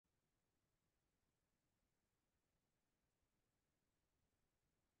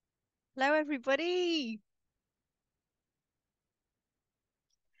Hello, everybody.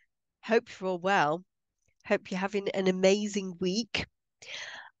 Hope you're all well. Hope you're having an amazing week.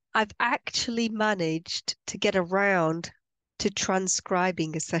 I've actually managed to get around to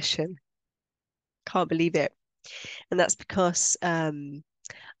transcribing a session. Can't believe it. And that's because I'm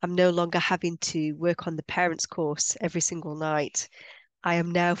no longer having to work on the parents course every single night. I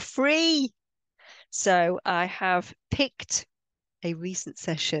am now free. So I have picked a recent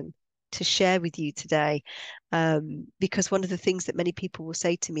session to share with you today. Because one of the things that many people will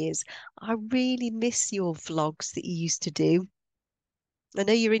say to me is, I really miss your vlogs that you used to do. I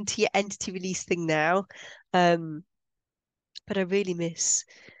know you're into your entity release thing now, um, but I really miss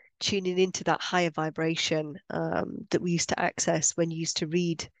tuning into that higher vibration that we used to access when you used to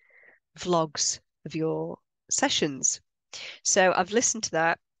read vlogs of your sessions. So I've listened to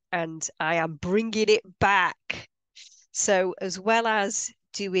that and I am bringing it back. So, as well as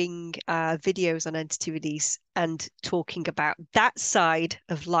doing videos on entity release and talking about that side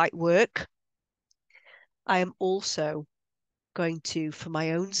of light work, I am also going to, for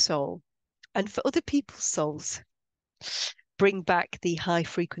my own soul and for other people's souls, bring back the high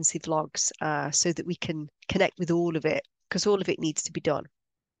frequency vlogs so that we can connect with all of it because all of it needs to be done.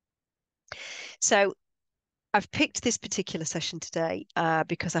 So, I've picked this particular session today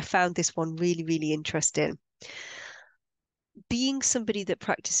because I found this one really, really interesting. Being somebody that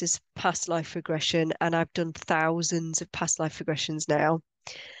practices past life regression, and I've done thousands of past life regressions now,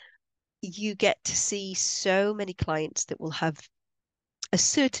 you get to see so many clients that will have a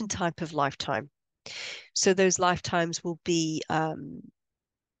certain type of lifetime. So those lifetimes will be,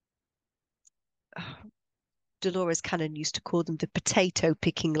 Dolores Cannon used to call them the potato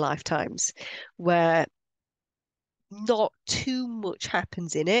picking lifetimes, where not too much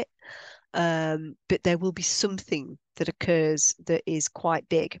happens in it, but there will be something that occurs that is quite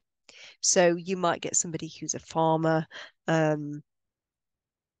big. So you might get somebody who's a farmer, um,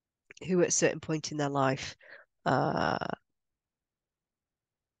 who at a certain point in their life uh,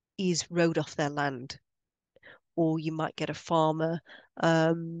 is rode off their land. Or you might get a farmer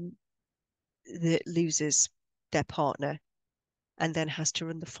um, that loses their partner and then has to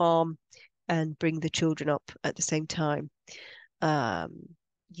run the farm and bring the children up at the same time. Um,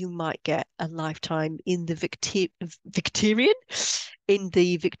 you might get a lifetime in the Victorian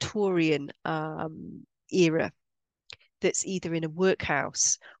era that's either in a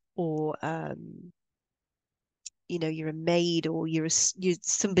workhouse or you're a maid or you're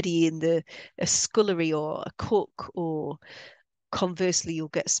somebody in a scullery or a cook, or conversely you'll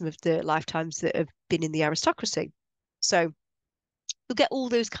get some of the lifetimes that have been in the aristocracy. So you'll get all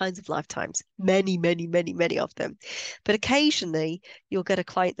those kinds of lifetimes, many, many, many, many of them. But occasionally you'll get a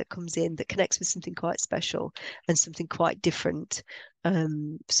client that comes in that connects with something quite special and something quite different.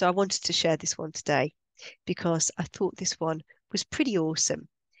 So I wanted to share this one today because I thought this one was pretty awesome.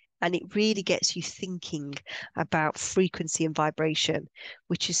 And it really gets you thinking about frequency and vibration,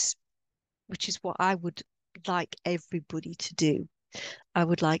 which is which is what I would like everybody to do. I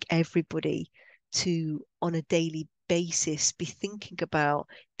would like everybody to, on a daily basis, be thinking about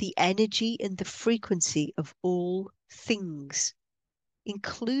the energy and the frequency of all things,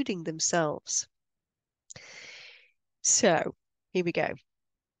 including themselves. So here we go.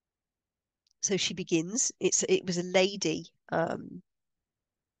 So she begins. It was a lady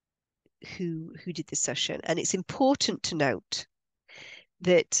who did this session, and it's important to note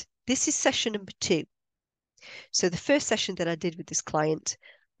that this is session number 2. So the first session that I did with this client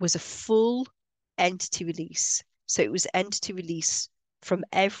was a full entity release. So it was entity release from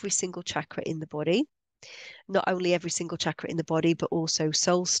every single chakra in the body, not only every single chakra in the body, but also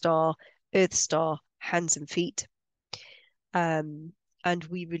soul star, earth star, hands and feet. And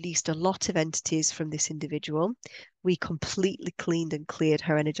we released a lot of entities from this individual. We completely cleaned and cleared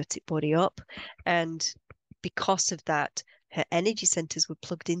her energetic body up. And because of that, her energy centers were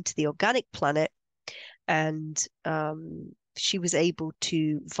plugged into the organic planet, and she was able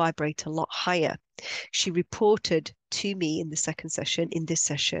to vibrate a lot higher. She reported to me in the second session, in this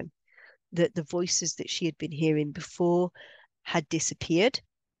session, that the voices that she had been hearing before had disappeared,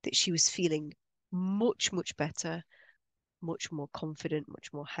 that she was feeling much, much better, much more confident,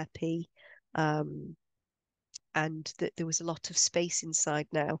 much more happy, um, and that there was a lot of space inside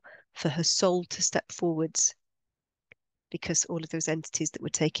now for her soul to step forwards, because all of those entities that were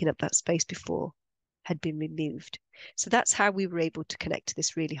taking up that space before had been removed. So that's how we were able to connect to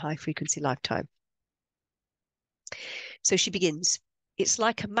this really high frequency lifetime. So she begins. It's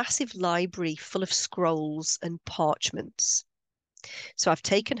like a massive library full of scrolls and parchments. So I've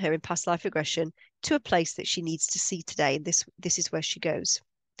taken her in past life regression to a place that she needs to see today, and this is where she goes.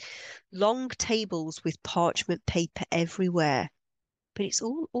 Long tables with parchment paper everywhere, but it's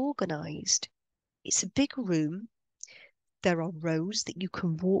all organized. It's a big room. There are rows that you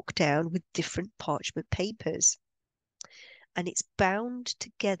can walk down with different parchment papers, and it's bound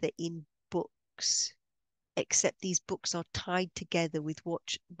together in books, except these books are tied together with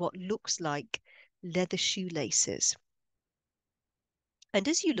what looks like leather shoelaces. And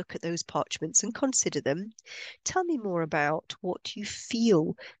as you look at those parchments and consider them, tell me more about what you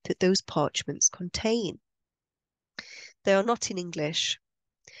feel that those parchments contain. They are not in English.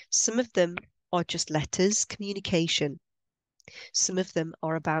 Some of them are just letters, communication. Some of them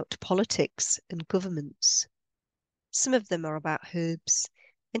are about politics and governments. Some of them are about herbs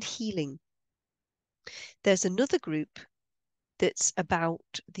and healing. There's another group that's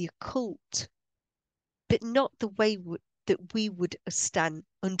about the occult, but not the way that we would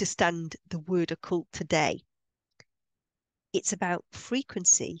understand the word occult today. It's about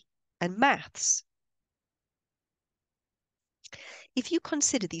frequency and maths. If you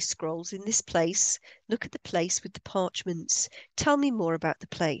consider these scrolls in this place, look at the place with the parchments. Tell me more about the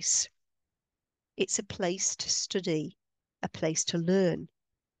place. It's a place to study, a place to learn.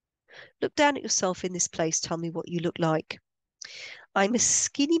 Look down at yourself in this place. Tell me what you look like. I'm a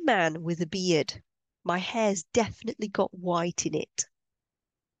skinny man with a beard. My hair's definitely got white in it.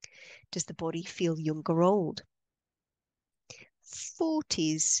 Does the body feel young or old?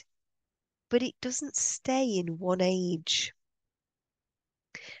 40s, but it doesn't stay in one age.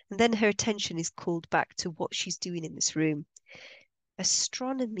 And then her attention is called back to what she's doing in this room.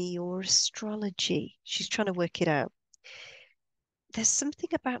 Astronomy or astrology. She's trying to work it out. There's something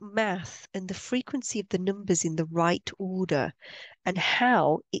about math and the frequency of the numbers in the right order and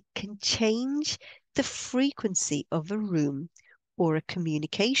how it can change the frequency of a room or a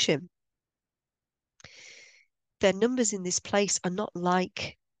communication. Their numbers in this place are not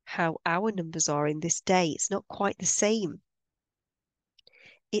like how our numbers are in this day. It's not quite the same.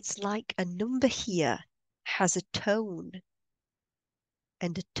 It's like a number here has a tone,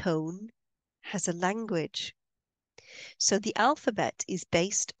 and a tone has a language. So the alphabet is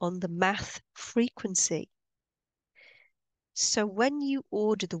based on the math frequency. So when you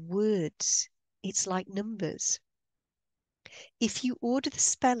order the words, it's like numbers. If you order the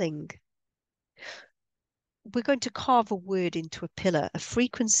spelling, we're going to carve a word into a pillar, a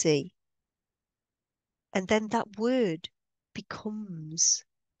frequency, and then that word becomes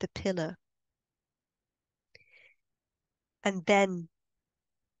the pillar. And then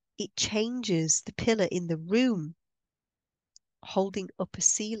it changes the pillar in the room, holding up a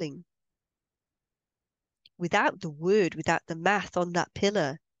ceiling. Without the word, without the math on that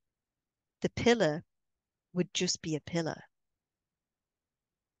pillar, the pillar would just be a pillar.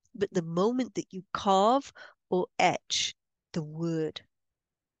 But the moment that you carve or etch the word,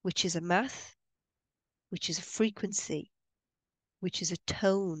 which is a math, which is a frequency, which is a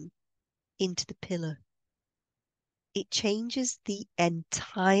tone, into the pillar, it changes the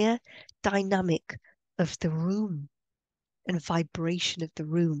entire dynamic of the room and vibration of the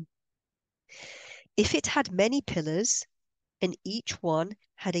room. If it had many pillars and each one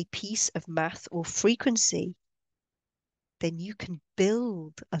had a piece of math or frequency, then you can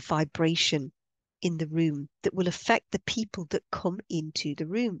build a vibration in the room that will affect the people that come into the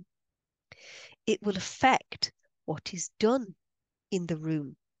room. It will affect what is done in the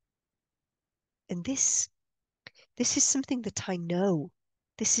room. And this is something that I know.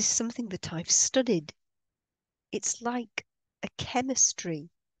 This is something that I've studied. It's like a chemistry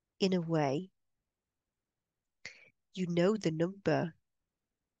in a way. You know the number,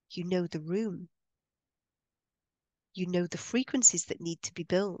 you know the room, you know the frequencies that need to be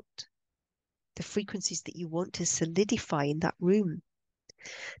built, the frequencies that you want to solidify in that room.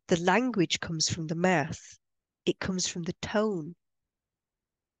 The language comes from the math, it comes from the tone.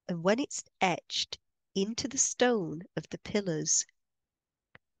 And when it's etched into the stone of the pillars,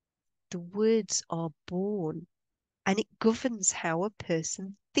 the words are born, and it governs how a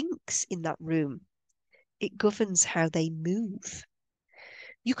person thinks in that room. It governs how they move.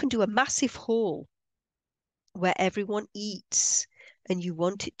 You can do a massive hall where everyone eats and you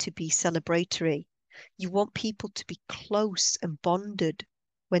want it to be celebratory. You want people to be close and bonded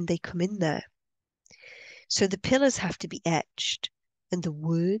when they come in there. So the pillars have to be etched and the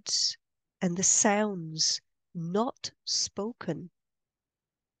words and the sounds not spoken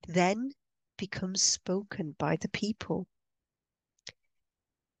then become spoken by the people.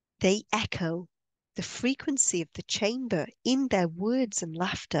 They echo the frequency of the chamber in their words and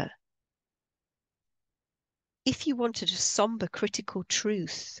laughter. If you wanted a somber, critical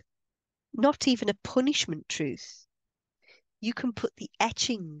truth, not even a punishment truth, You can put the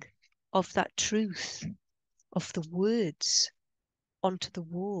etching of that truth, of the words, onto the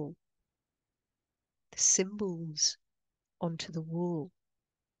wall, the symbols onto the wall,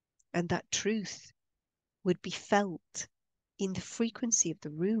 and that truth would be felt in the frequency of the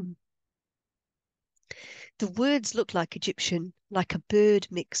room. The words look like Egyptian, like a bird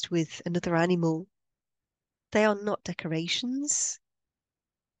mixed with another animal. They are not decorations.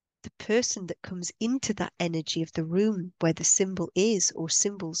 The person that comes into that energy of the room where the symbol is or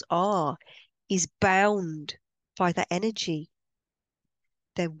symbols are is bound by that energy.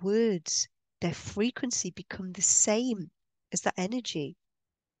 Their words, their frequency become the same as that energy.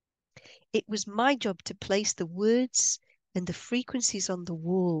 It was my job to place the words and the frequencies on the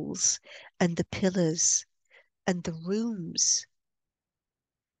walls and the pillars and the rooms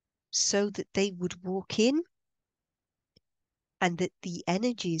so that they would walk in and that the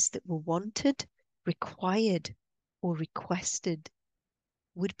energies that were wanted, required, or requested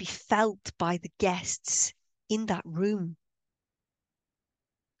would be felt by the guests in that room.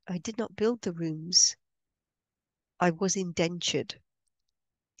 I did not build the rooms. I was indentured.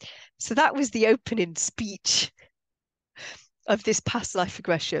 So that was the opening speech of this past life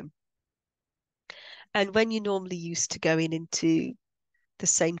regression. And when you're normally used to going into the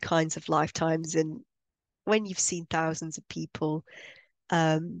same kinds of lifetimes, and when you've seen thousands of people,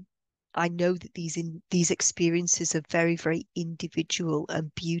 I know that these experiences are very, very individual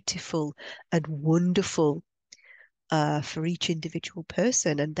and beautiful and wonderful for each individual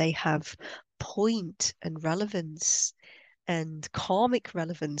person, and they have point and relevance and karmic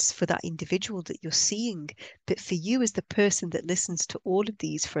relevance for that individual that you're seeing. But for you as the person that listens to all of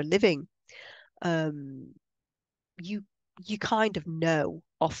these for a living, you you kind of know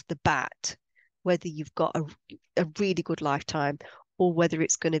off the bat whether you've got a really good lifetime or whether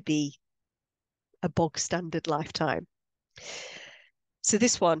it's going to be a bog standard lifetime. So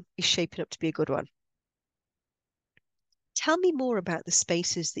this one is shaping up to be a good one. Tell me more about the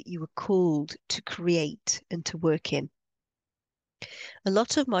spaces that you were called to create and to work in. A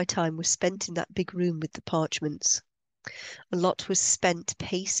lot of my time was spent in that big room with the parchments. A lot was spent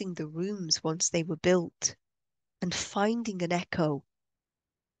pacing the rooms once they were built and finding an echo.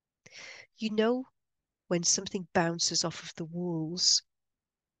 You know, when something bounces off of the walls,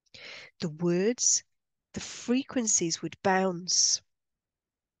 the words, the frequencies would bounce,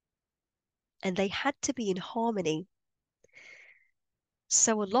 and they had to be in harmony.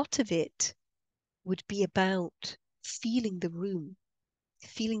 So a lot of it would be about feeling the room,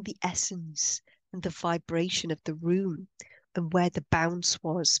 feeling the essence and the vibration of the room and where the bounce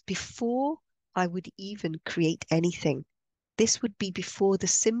was before I would even create anything. This would be before the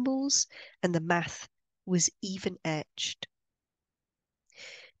symbols and the math was even etched.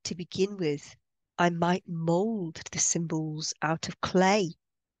 To begin with, I might mold the symbols out of clay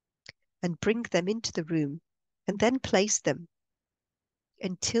and bring them into the room and then place them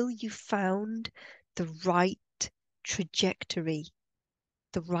until you found the right trajectory,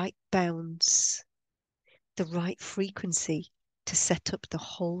 the right bounce, the right frequency to set up the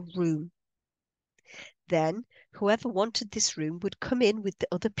whole room. Then whoever wanted this room would come in with the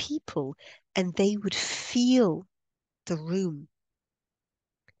other people and they would feel the room.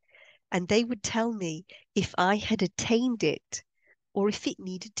 And they would tell me if I had attained it or if it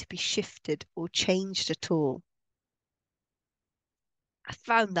needed to be shifted or changed at all. I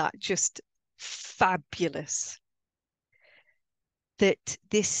found that just fabulous. That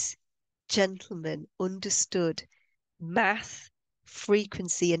this gentleman understood math,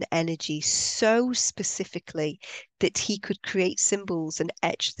 frequency, and energy so specifically that he could create symbols and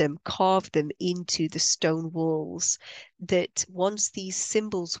etch them, carve them into the stone walls, that once these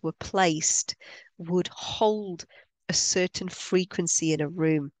symbols were placed, would hold a certain frequency in a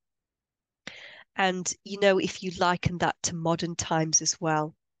room. And, you know, if you liken that to modern times as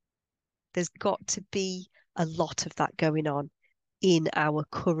well, there's got to be a lot of that going on in our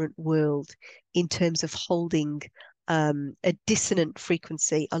current world in terms of holding a dissonant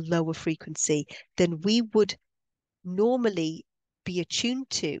frequency, a lower frequency than we would normally be attuned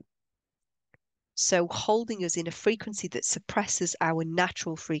to. So holding us in a frequency that suppresses our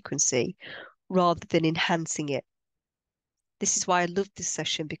natural frequency rather than enhancing it. This is why I love this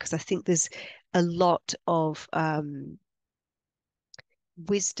session, because I think there's a lot of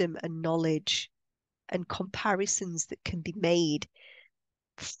wisdom and knowledge and comparisons that can be made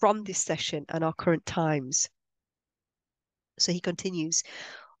from this session and our current times. So he continues,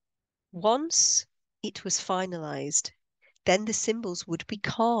 once it was finalized, then the symbols would be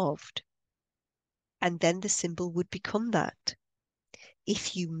carved, and then the symbol would become that.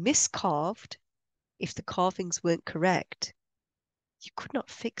 If you miscarved, if the carvings weren't correct, You could not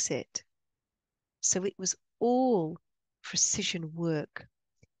fix it. So it was all precision work.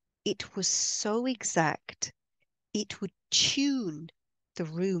 It was so exact. It would tune the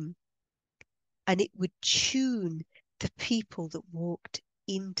room, and it would tune the people that walked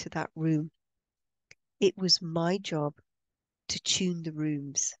into that room. It was my job to tune the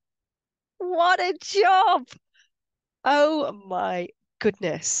rooms. What a job! Oh my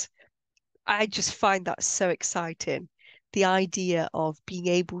goodness. I just find that so exciting. The idea of being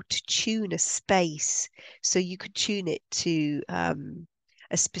able to tune a space so you could tune it to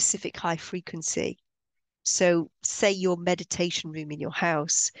a specific high frequency. So, say your meditation room in your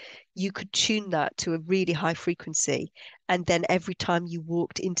house, you could tune that to a really high frequency. And then every time you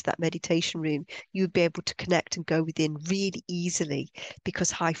walked into that meditation room, you would be able to connect and go within really easily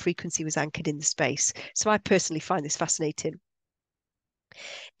because high frequency was anchored in the space. So, I personally find this fascinating.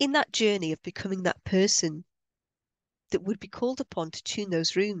 In that journey of becoming that person that would be called upon to tune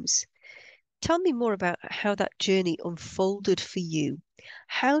those rooms, tell me more about how that journey unfolded for you.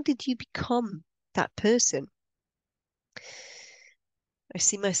 How did you become that person? I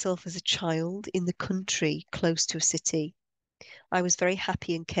see myself as a child in the country close to a city. I was very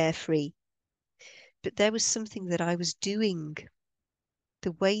happy and carefree, but there was something that I was doing,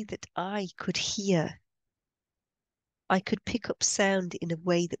 the way that I could hear. I could pick up sound in a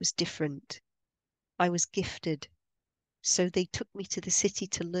way that was different. I was gifted, so they took me to the city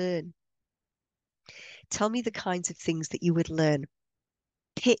to learn. Tell me the kinds of things that you would learn.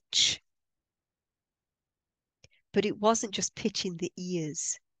 Pitch, but it wasn't just pitch in the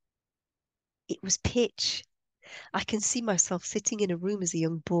ears. It was pitch. I can see myself sitting in a room as a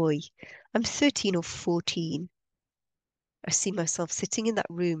young boy. I'm 13 or 14. I see myself sitting in that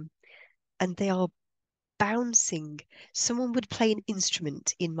room and they are bouncing. Someone would play an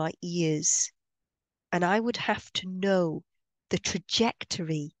instrument in my ears, and I would have to know the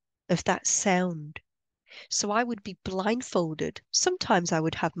trajectory of that sound. So I would be blindfolded. Sometimes I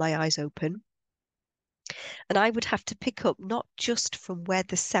would have my eyes open, and I would have to pick up not just from where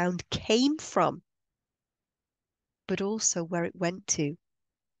the sound came from, but also where it went to,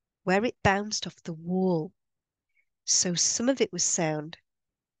 where it bounced off the wall. So some of it was sound,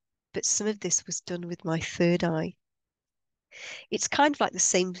 but some of this was done with my third eye. It's kind of like the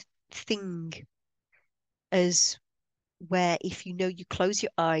same thing as where if you know you close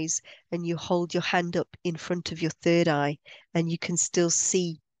your eyes and you hold your hand up in front of your third eye and you can still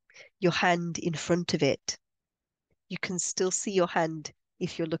see your hand in front of it. You can still see your hand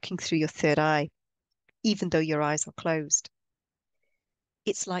if you're looking through your third eye, even though your eyes are closed.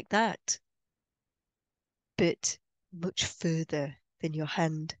 It's like that, but much further than your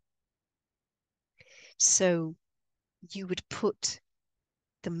hand. So you would put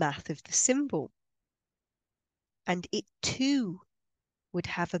the math of the symbol, and it too would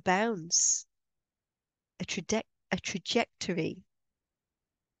have a bounce, a trajectory,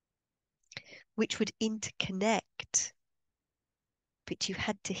 which would interconnect, but you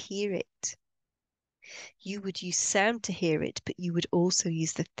had to hear it. You would use sound to hear it, but you would also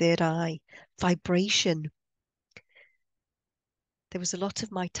use the third eye, vibration. There was a lot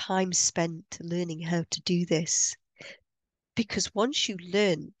of my time spent learning how to do this, because once you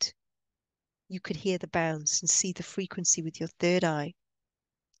learned, you could hear the bounce and see the frequency with your third eye.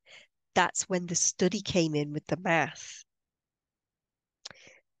 That's when the study came in with the math.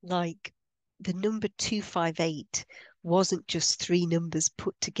 Like the number 258 wasn't just three numbers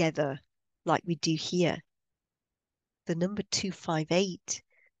put together like we do here. The number 258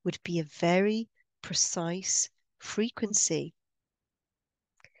 would be a very precise frequency.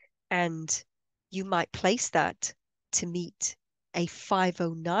 And you might place that to meet a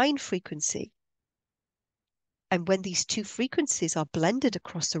 509 frequency. And when these two frequencies are blended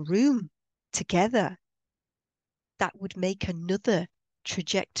across a room together, that would make another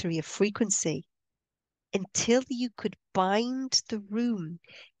trajectory of frequency until you could bind the room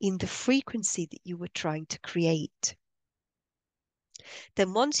in the frequency that you were trying to create.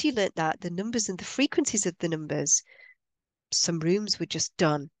 Then once you learnt that, the numbers and the frequencies of the numbers, some rooms were just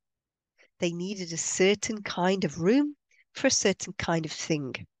done. They needed a certain kind of room for a certain kind of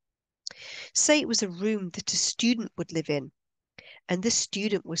thing. Say it was a room that a student would live in, and the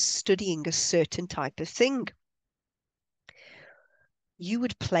student was studying a certain type of thing. You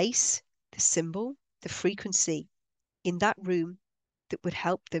would place the symbol, the frequency in that room that would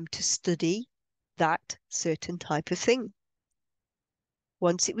help them to study that certain type of thing.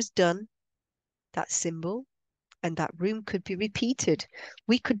 Once it was done, that symbol and that room could be repeated.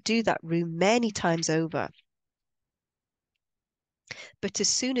 We could do that room many times over. But as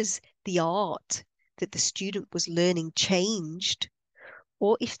soon as the art that the student was learning changed,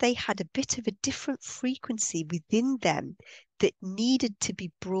 or if they had a bit of a different frequency within them that needed to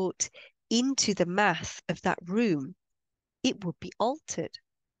be brought into the math of that room, it would be altered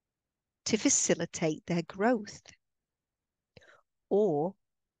to facilitate their growth, or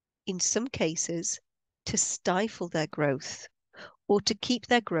in some cases, to stifle their growth, or to keep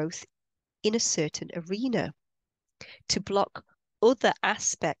their growth in a certain arena, to block other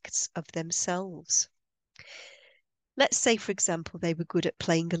aspects of themselves. Let's say, for example, they were good at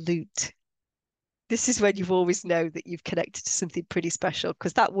playing a lute. This is when you've always know that you've connected to something pretty special,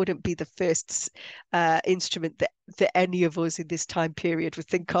 because that wouldn't be the first instrument that any of us in this time period would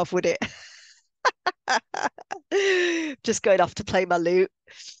think of, would it? Just going off to play my lute.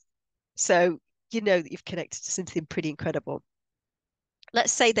 So you know that you've connected to something pretty incredible.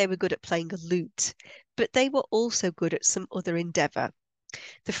 Let's say they were good at playing a lute, but they were also good at some other endeavor.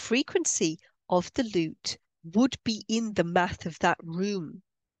 The frequency of the lute would be in the math of that room,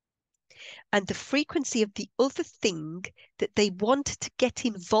 and the frequency of the other thing that they wanted to get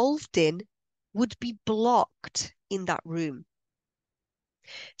involved in would be blocked in that room.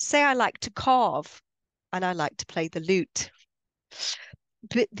 Say I like to carve and I like to play the lute,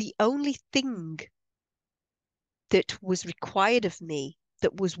 but the only thing that was required of me,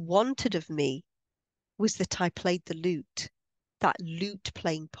 that was wanted of me, was that I played the lute, that lute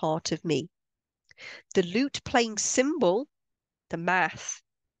playing part of me. The lute playing symbol, the math,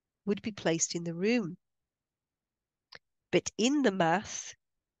 would be placed in the room. But in the math,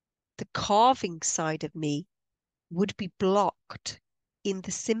 the carving side of me would be blocked in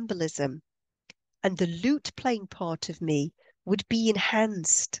the symbolism, and the lute playing part of me would be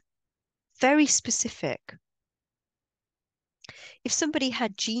enhanced, very specific. If somebody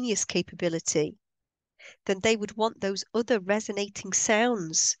had genius capability, then they would want those other resonating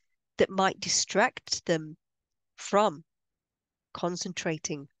sounds that might distract them from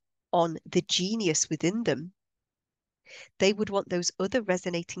concentrating on the genius within them. They would want those other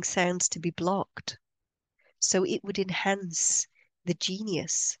resonating sounds to be blocked, so it would enhance the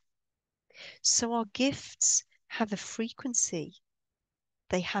genius. So our gifts have a frequency,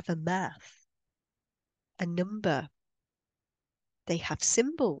 they have a math, a number, they have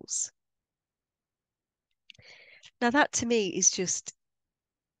symbols. Now that to me is just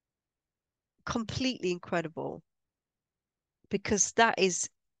completely incredible, because that is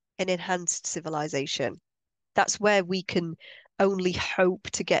an enhanced civilization. That's where we can only hope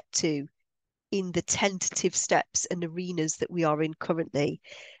to get to in the tentative steps and arenas that we are in currently.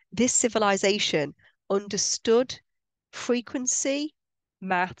 This civilization understood frequency,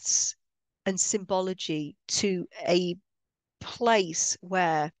 maths, and symbology to a place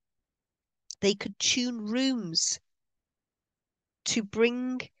where they could tune rooms to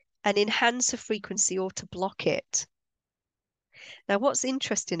bring and enhance a frequency or to block it. Now, what's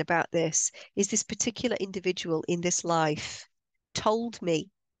interesting about this is this particular individual in this life told me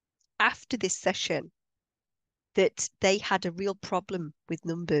after this session that they had a real problem with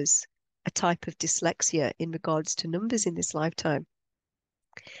numbers, a type of dyslexia in regards to numbers in this lifetime.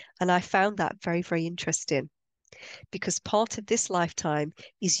 And I found that very, very interesting, because part of this lifetime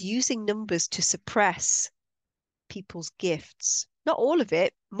is using numbers to suppress people's gifts. Not all of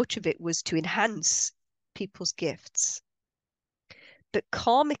it, much of it was to enhance people's gifts. But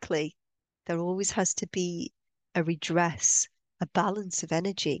karmically, there always has to be a redress, a balance of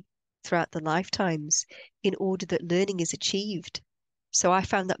energy throughout the lifetimes in order that learning is achieved. So I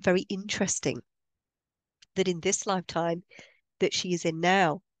found that very interesting, that in this lifetime that she is in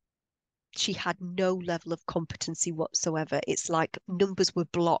now, she had no level of competency whatsoever. It's like numbers were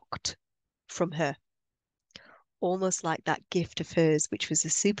blocked from her, almost like that gift of hers, which was a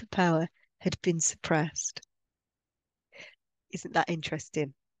superpower, had been suppressed. Isn't that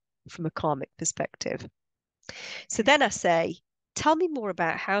interesting from a karmic perspective? So then I say, tell me more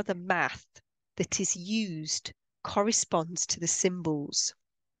about how the math that is used corresponds to the symbols.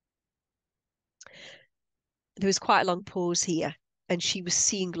 There was quite a long pause here, and she was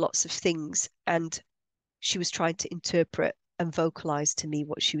seeing lots of things, and she was trying to interpret and vocalize to me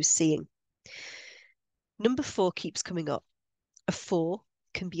what she was seeing. Number 4 keeps coming up. A 4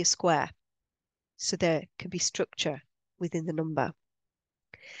 can be a square, so there can be structure within the number.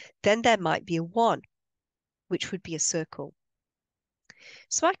 Then there might be a 1, which would be a circle.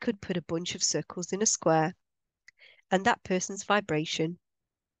 So I could put a bunch of circles in a square, and that person's vibration,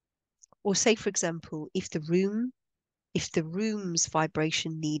 or say, for example, if the room's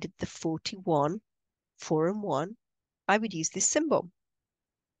vibration needed the 41, 4 and 1, I would use this symbol.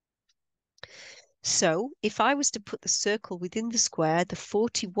 So if I was to put the circle within the square, the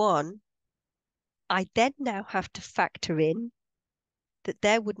 41, I then now have to factor in that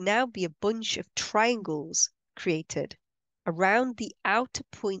there would now be a bunch of triangles created around the outer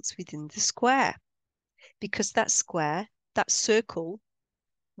points within the square, because that square, that circle,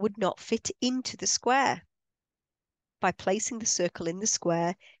 would not fit into the square. By placing the circle in the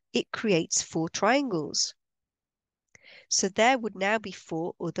square, it creates 4 triangles. So there would now be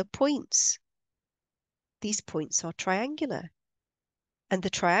 4 other points. These points are triangular. And the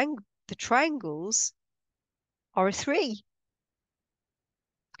triangles are a 3.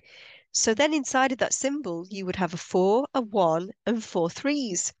 So then inside of that symbol, you would have a 4, a 1, and 4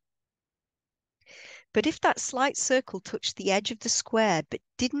 3s. But if that slight circle touched the edge of the square but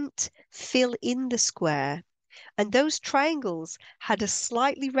didn't fill in the square, and those triangles had a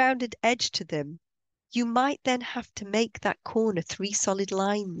slightly rounded edge to them, you might then have to make that corner 3 solid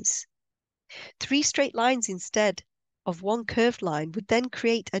lines. 3 straight lines instead of 1 curved line would then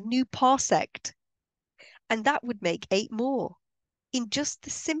create a new parsect, and that would make 8 more in just the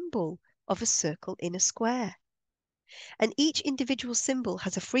symbol of a circle in a square. And each individual symbol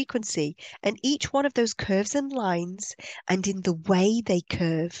has a frequency, and each one of those curves and lines, and in the way they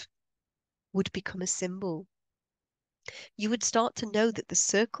curve, would become a symbol. You would start to know that the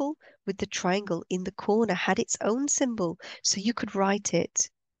circle with the triangle in the corner had its own symbol, so you could write it.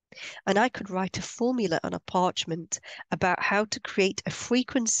 And I could write a formula on a parchment about how to create a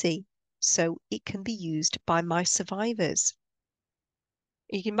frequency so it can be used by my survivors.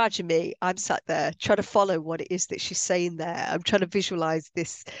 You can imagine me, I'm sat there trying to follow what it is that she's saying there. I'm trying to visualize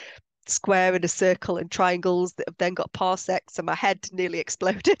this square and a circle and triangles that have then got parsecs, and my head nearly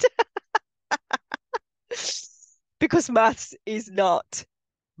exploded. Because maths is not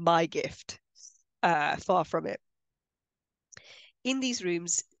my gift. Far from it. In these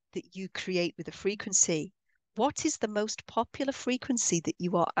rooms that you create with a frequency, what is the most popular frequency that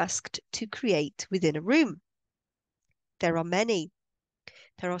you are asked to create within a room? There are many.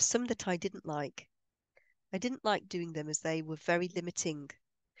 There are some that I didn't like. I didn't like doing them as they were very limiting.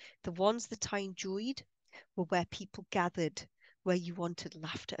 The ones that I enjoyed were where people gathered, where you wanted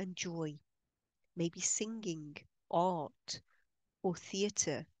laughter and joy, maybe singing, art, or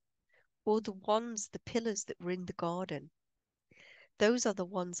theatre, or the pillars that were in the garden. Those are the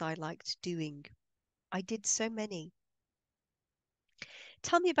ones I liked doing. I did so many.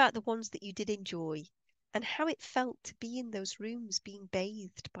 Tell me about the ones that you did enjoy and how it felt to be in those rooms being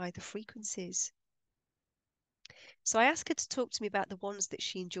bathed by the frequencies. So I asked her to talk to me about the ones that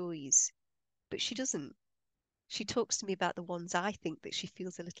she enjoys, but she doesn't. She talks to me about the ones I think that she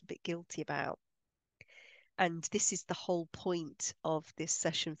feels a little bit guilty about. And this is the whole point of this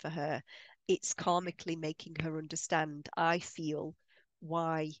session for her. It's karmically making her understand, I feel,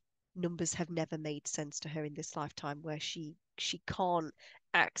 why numbers have never made sense to her in this lifetime, where she can't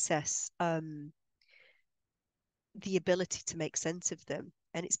access the ability to make sense of them.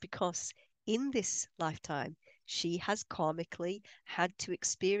 And it's because in this lifetime, she has karmically had to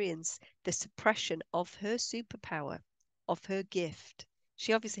experience the suppression of her superpower, of her gift.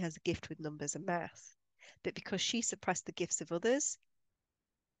 She obviously has a gift with numbers and math, but because she suppressed the gifts of others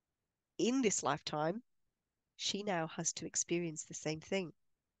in this lifetime, she now has to experience the same thing.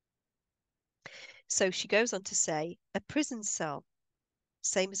 So she goes on to say, a prison cell,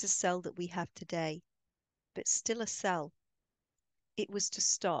 same as a cell that we have today, but still a cell. It was to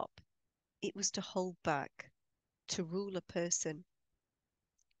stop. It was to hold back, to rule a person.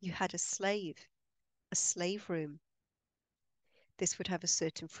 You had a slave room. This would have a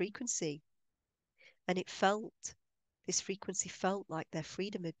certain frequency, and this frequency felt like their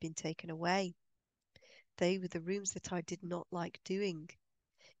freedom had been taken away. They were the rooms that I did not like doing.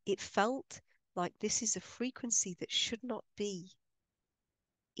 It felt like this is a frequency that should not be.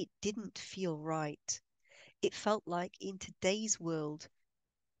 It didn't feel right. It felt like in today's world,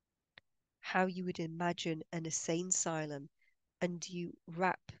 how you would imagine an insane asylum, and you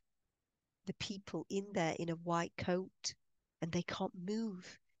wrap the people in there in a white coat and they can't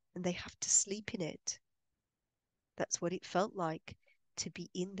move and they have to sleep in it. That's what it felt like to be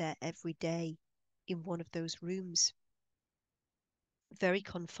in there every day in one of those rooms. Very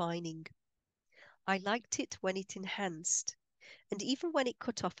confining. I liked it when it enhanced, and even when it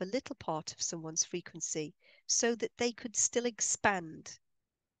cut off a little part of someone's frequency so that they could still expand.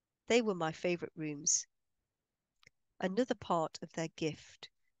 They were my favorite rooms. Another part of their gift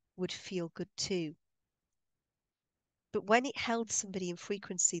would feel good too. But when it held somebody in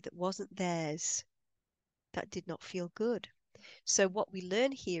frequency that wasn't theirs, that did not feel good. So what we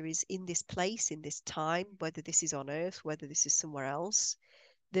learn here is in this place, in this time, whether this is on Earth, whether this is somewhere else,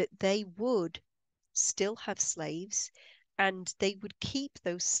 that they would still have slaves, and they would keep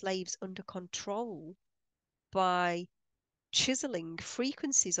those slaves under control by chiseling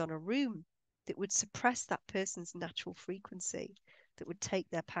frequencies on a room that would suppress that person's natural frequency, that would take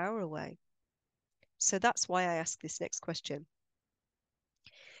their power away. So that's why I ask this next question.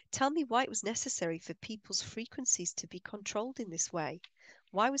 Tell me why it was necessary for people's frequencies to be controlled in this way.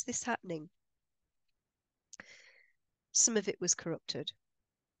 Why was this happening? Some of it was corrupted.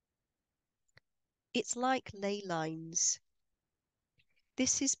 It's like ley lines.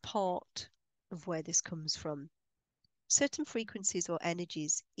 This is part of where this comes from. Certain frequencies or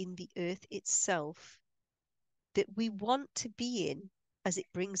energies in the earth itself that we want to be in as it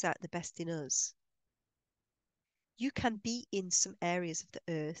brings out the best in us. You can be in some areas of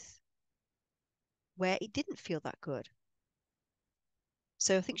the earth where it didn't feel that good.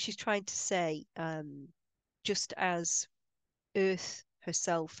 So I think she's trying to say, just as earth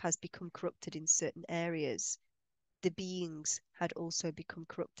herself has become corrupted in certain areas, the beings had also become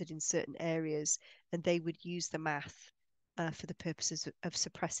corrupted in certain areas, and they would use the math for the purposes of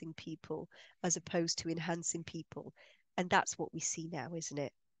suppressing people as opposed to enhancing people. And that's what we see now, isn't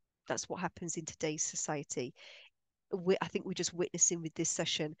it? That's what happens in today's society. I think we're just witnessing with this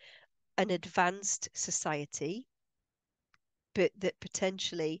session an advanced society, but that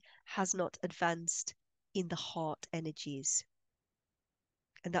potentially has not advanced in the heart energies.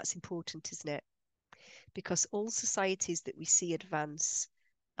 And that's important, isn't it? Because all societies that we see advance,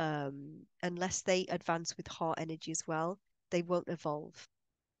 unless they advance with heart energy as well, they won't evolve.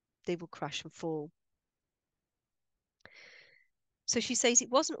 They will crash and fall. So she says it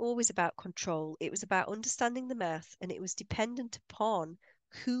wasn't always about control. It was about understanding the math, and it was dependent upon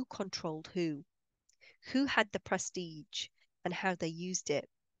who controlled who had the prestige, and how they used it.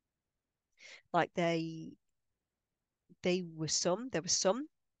 Like there were some that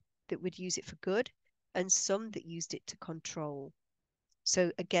would use it for good, and some that used it to control.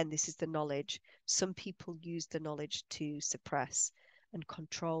 So again, this is the knowledge. Some people used the knowledge to suppress and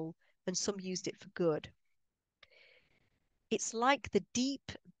control, and some used it for good. It's like the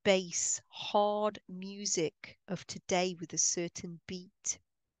deep bass, hard music of today with a certain beat.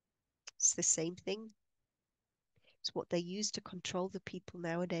 It's the same thing. It's what they use to control the people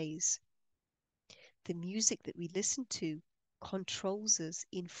nowadays. The music that we listen to controls us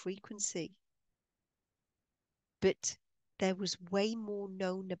in frequency. But there was way more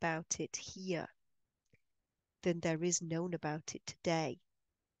known about it here than there is known about it today.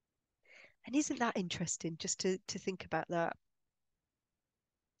 And isn't that interesting just to think about that?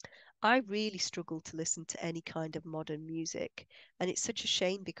 I really struggle to listen to any kind of modern music. And it's such a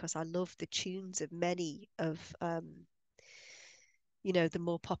shame because I love the tunes of many of, the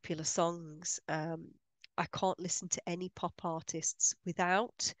more popular songs. I can't listen to any pop artists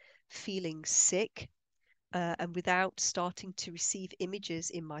without feeling sick, and without starting to receive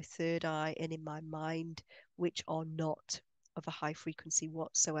images in my third eye and in my mind, which are not of a high frequency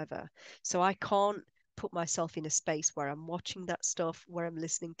whatsoever. So I can't put myself in a space where I'm watching that stuff, where I'm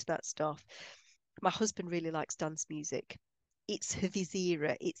listening to that stuff. My husband really likes dance music. It's his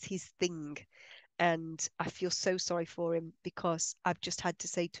era, it's his thing. And I feel so sorry for him because I've just had to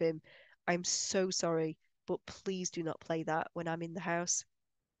say to him, I'm so sorry, but please do not play that when I'm in the house.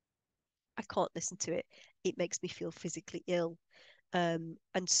 I can't listen to it. It makes me feel physically ill. And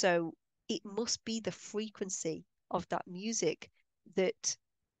so it must be the frequency of that music that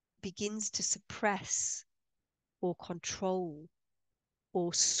begins to suppress or control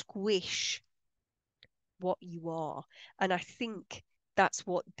or squish what you are. And I think that's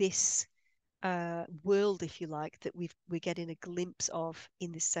what this world, if you like, that we're getting a glimpse of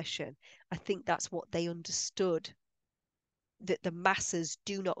in this session. I think that's what they understood that the masses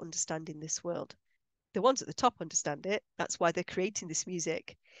do not understand in this world. The ones at the top understand it. That's why they're creating this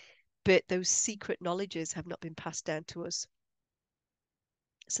music. But those secret knowledges have not been passed down to us.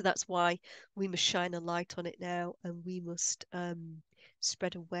 So that's why we must shine a light on it now, and we must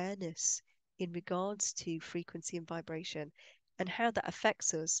spread awareness in regards to frequency and vibration and how that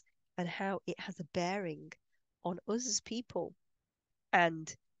affects us and how it has a bearing on us as people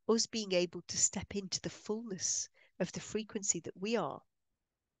and us being able to step into the fullness of the frequency that we are.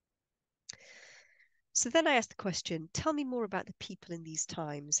 So then I asked the question, tell me more about the people in these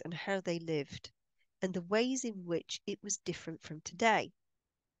times and how they lived and the ways in which it was different from today.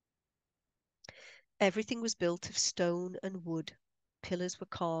 Everything was built of stone and wood. Pillars were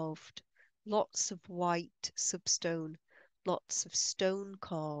carved. Lots of white substone. Lots of stone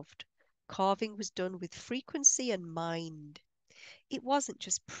carved. Carving was done with frequency and mind. It wasn't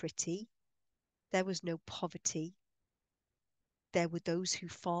just pretty. There was no poverty. There were those who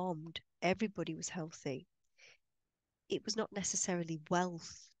farmed. Everybody was healthy. It was not necessarily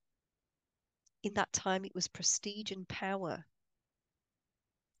wealth. In that time, it was prestige and power.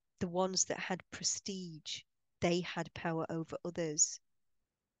 The ones that had prestige, they had power over others.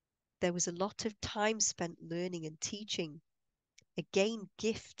 There was a lot of time spent learning and teaching. Again,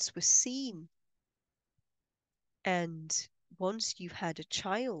 gifts were seen. And once you had a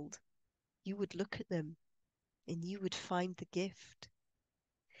child, you would look at them and you would find the gift.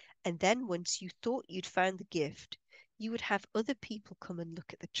 And then once you thought you'd found the gift, you would have other people come and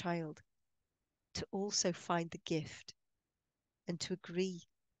look at the child to also find the gift and to agree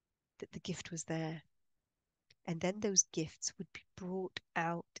that the gift was there. And then those gifts would be brought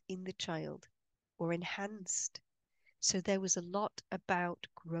out in the child or enhanced. So there was a lot about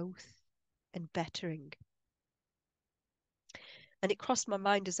growth and bettering. And it crossed my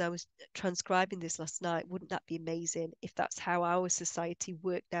mind as I was transcribing this last night, wouldn't that be amazing if that's how our society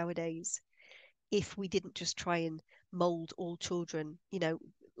worked nowadays? If we didn't just try and mold all children,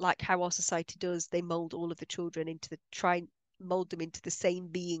 like how our society does, they mold all of the children try and mold them into the same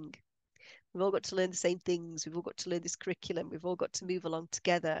being. We've all got to learn the same things. We've all got to learn this curriculum. We've all got to move along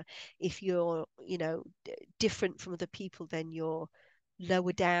together. If you're, different from other people, then you're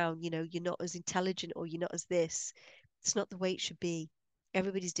lower down, you're not as intelligent or you're not as this. It's not the way it should be.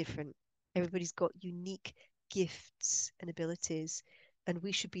 Everybody's different. Everybody's got unique gifts and abilities. And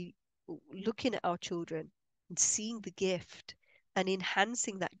we should be looking at our children and seeing the gift and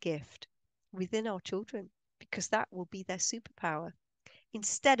enhancing that gift within our children because that will be their superpower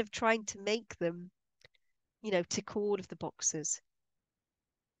instead of trying to make them, tick all of the boxes.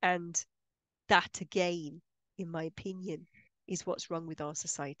 And that, again, in my opinion, is what's wrong with our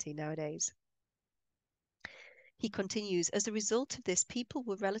society nowadays. He continues, as a result of this, people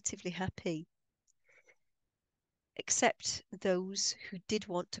were relatively happy, except those who did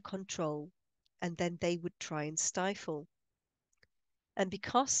want to control, and then they would try and stifle. And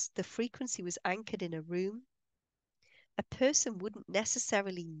because the frequency was anchored in a room, a person wouldn't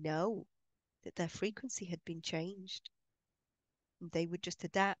necessarily know that their frequency had been changed. They would just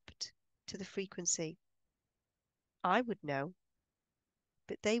adapt to the frequency. I would know,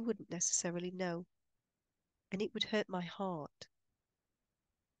 but they wouldn't necessarily know. And it would hurt my heart.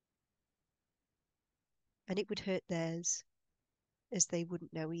 And it would hurt theirs, as they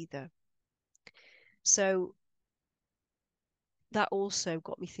wouldn't know either. So that also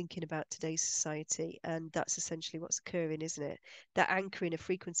got me thinking about today's society, and that's essentially what's occurring, isn't it? They're anchoring a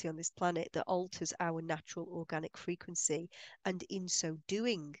frequency on this planet that alters our natural organic frequency, and in so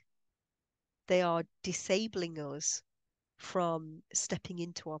doing, they are disabling us from stepping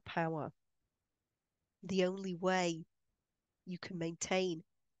into our power. The only way you can maintain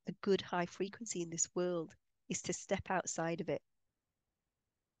a good high frequency in this world is to step outside of it,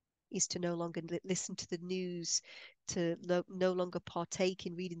 is to no longer listen to the news, to no longer partake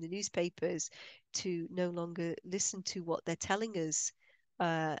in reading the newspapers, to no longer listen to what they're telling us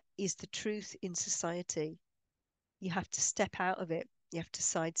is the truth in society. You have to step out of it. You have to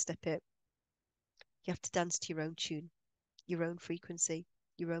sidestep it. You have to dance to your own tune, your own frequency,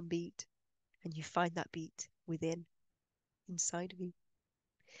 your own beat, and you find that beat within, inside of you.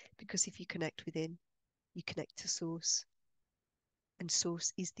 Because if you connect within, you connect to source. And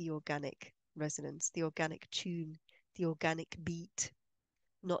source is the organic resonance, the organic tune, the organic beat,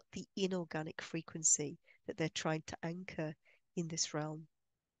 not the inorganic frequency that they're trying to anchor in this realm.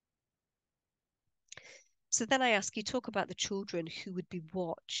 So then I ask you, talk about the children who would be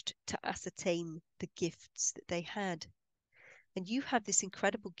watched to ascertain the gifts that they had. And you have this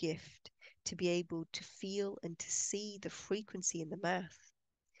incredible gift to be able to feel and to see the frequency in the math,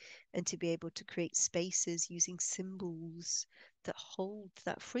 and to be able to create spaces using symbols that hold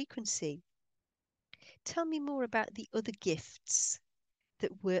that frequency. Tell me more about the other gifts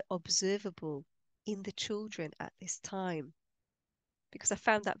that were observable in the children at this time, because I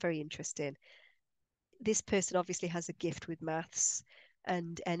found that very interesting. This person obviously has a gift with maths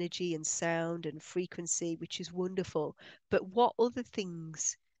and energy and sound and frequency, which is wonderful. But what other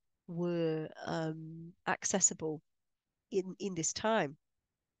things were accessible in this time?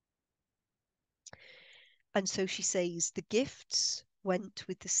 And so she says the gifts went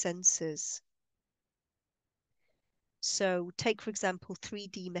with the senses. So take, for example,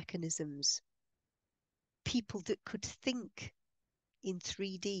 3D mechanisms. People that could think in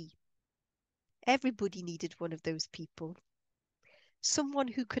 3D. Everybody needed one of those people. Someone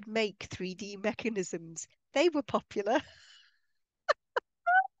who could make 3D mechanisms. They were popular.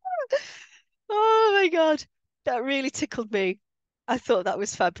 Oh my God, that really tickled me. I thought that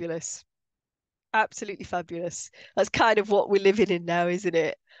was fabulous. Absolutely fabulous. That's kind of what we're living in now, isn't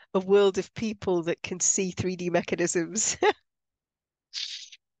it? A world of people that can see 3D mechanisms.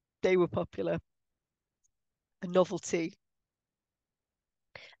 They were popular. A novelty.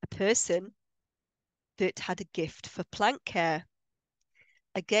 A person that had a gift for plant care.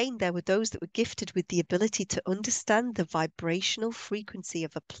 Again, there were those that were gifted with the ability to understand the vibrational frequency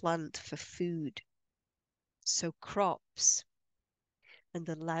of a plant for food. So crops and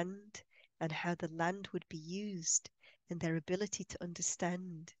the land and how the land would be used and their ability to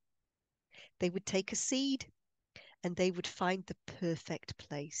understand. They would take a seed and they would find the perfect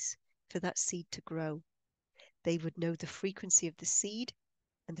place for that seed to grow. They would know the frequency of the seed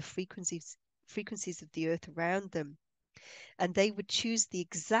and the frequencies of the earth around them. And they would choose the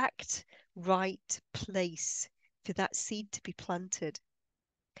exact right place for that seed to be planted.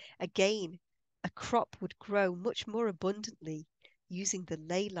 Again, a crop would grow much more abundantly using the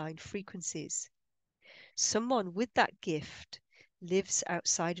ley line frequencies. Someone with that gift lives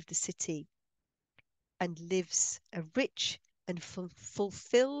outside of the city and lives a rich and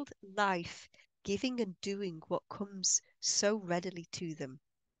fulfilled life, giving and doing what comes so readily to them.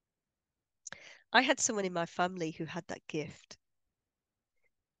 I had someone in my family who had that gift,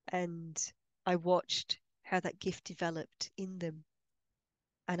 and I watched how that gift developed in them.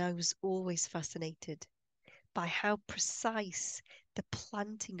 And I was always fascinated by how precise the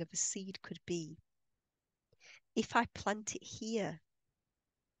planting of a seed could be. If I plant it here,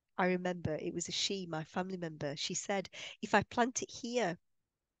 I remember it was a she, my family member. She said, if I plant it here,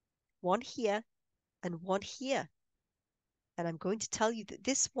 one here and one here, and I'm going to tell you that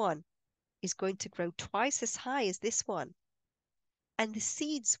this one is going to grow twice as high as this one, and the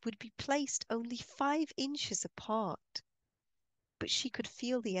seeds would be placed only 5 inches apart. But she could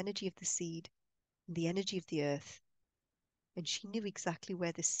feel the energy of the seed and the energy of the earth, and she knew exactly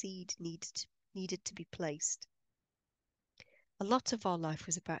where the seed needed to be placed. A lot of our life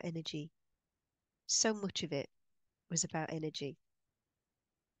was about energy. So much of it was about energy.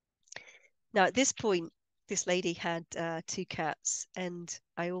 Now, at this point, this lady had 2 cats, and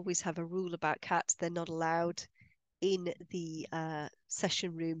I always have a rule about cats. They're not allowed in the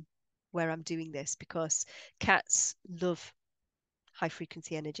session room where I'm doing this because cats love high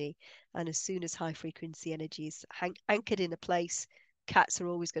frequency energy. And as soon as high frequency energy is anchored in a place, cats are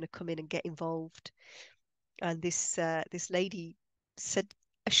always going to come in and get involved. And this lady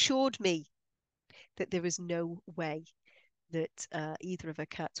assured me that there was no way that either of her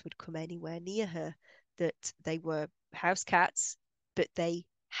cats would come anywhere near her, that they were house cats, but they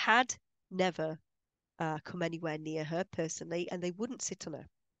had never come anywhere near her personally, and they wouldn't sit on her.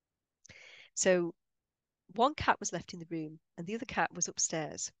 So one cat was left in the room, and the other cat was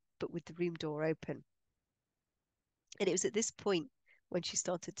upstairs, but with the room door open. And it was at this point, when she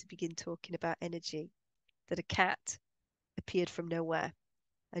started to begin talking about energy, that a cat appeared from nowhere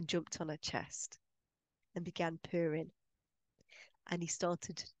and jumped on her chest and began purring. And he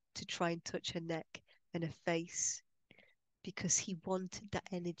started to try and touch her neck and her face because he wanted that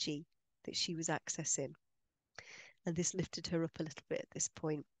energy that she was accessing. And this lifted her up a little bit at this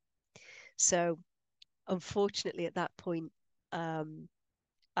point. So unfortunately, at that point,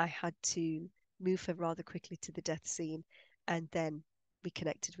 I had to move her rather quickly to the death scene, and then we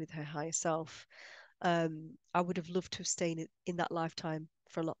connected with her higher self. I would have loved to have stayed in that lifetime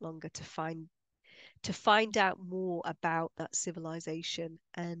for a lot longer to find out more about that civilization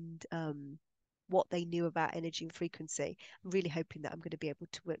and what they knew about energy and frequency. I'm really hoping that I'm going to be able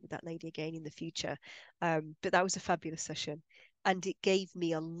to work with that lady again in the future. But that was a fabulous session, and it gave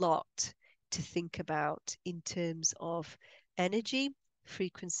me a lot to think about in terms of energy,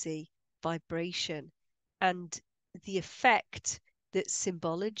 frequency, vibration, and the effect that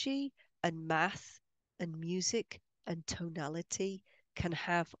symbology and math and music and tonality can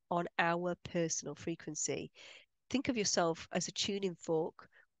have on our personal frequency. Think of yourself as a tuning fork.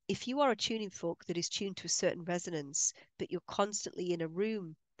 If you are a tuning fork that is tuned to a certain resonance, but you're constantly in a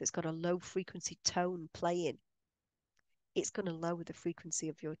room that's got a low frequency tone playing, it's going to lower the frequency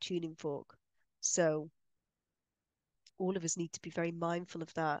of your tuning fork. So all of us need to be very mindful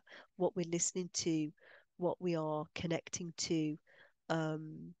of that, what we're listening to, what we are connecting to.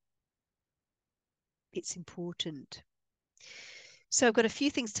 It's important. So I've got a few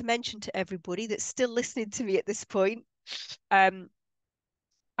things to mention to everybody that's still listening to me at this point. I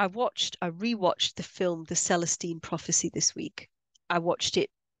rewatched the film The Celestine Prophecy this week. I watched it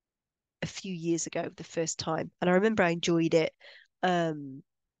a few years ago the first time, and I remember I enjoyed it.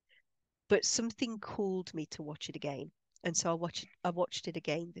 But something called me to watch it again. And so I watched it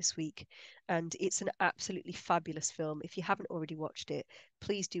again this week, and it's an absolutely fabulous film. If you haven't already watched it,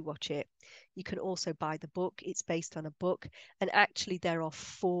 please do watch it. You can also buy the book. It's based on a book, and actually there are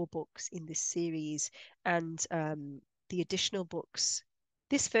 4 books in this series, and the additional books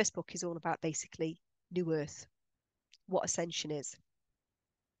This first book is all about basically New Earth, what ascension is.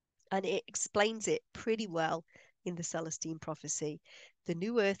 And it explains it pretty well in the Celestine prophecy. The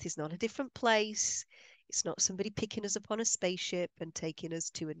New Earth is not a different place. It's not somebody picking us up on a spaceship and taking us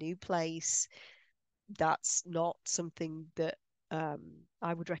to a new place. That's not something that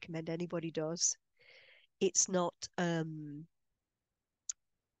I would recommend anybody does. It's not,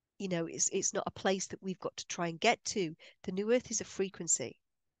 it's not a place that we've got to try and get to. The New Earth is a frequency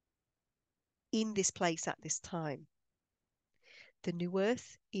in this place at this time. The New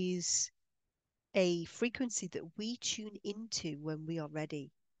Earth is a frequency that we tune into when we are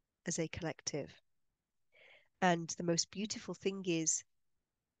ready as a collective. And the most beautiful thing is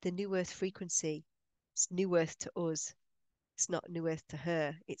the New Earth frequency. It's New Earth to us. It's not New Earth to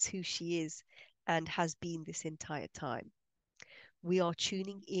her. It's who she is and has been this entire time. We are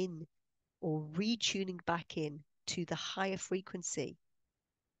tuning in or retuning back in to the higher frequency,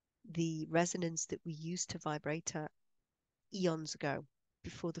 the resonance that we used to vibrate at eons ago,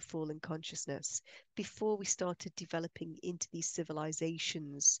 before the fall in consciousness, before we started developing into these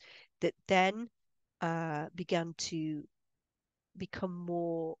civilizations that then began to become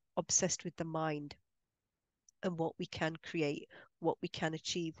more obsessed with the mind and what we can create, what we can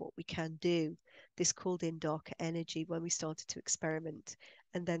achieve, what we can do. This called in darker energy when we started to experiment.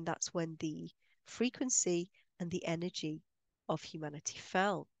 And then that's when the frequency and the energy of humanity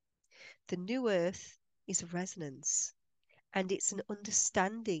fell. The new earth is a resonance and it's an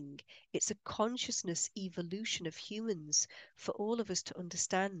understanding. It's a consciousness evolution of humans for all of us to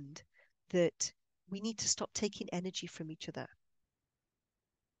understand that we need to stop taking energy from each other.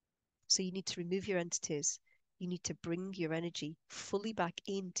 So you need to remove your entities. You need to bring your energy fully back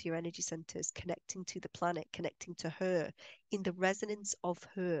into your energy centers, connecting to the planet, connecting to her, in the resonance of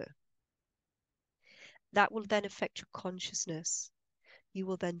her. That will then affect your consciousness. You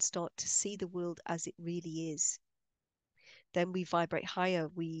will then start to see the world as it really is. Then we vibrate higher.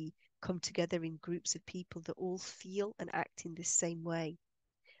 We come together in groups of people that all feel and act in the same way.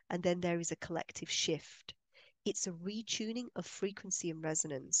 And then there is a collective shift. It's a retuning of frequency and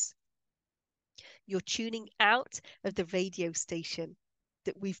resonance. You're tuning out of the radio station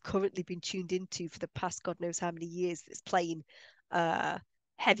that we've currently been tuned into for the past God knows how many years that's playing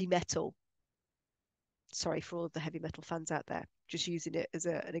heavy metal. Sorry for all the heavy metal fans out there, just using it as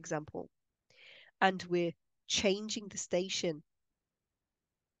an example. And we're changing the station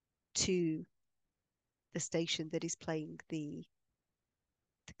to the station that is playing the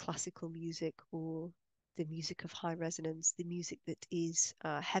classical music or the music of high resonance, the music that is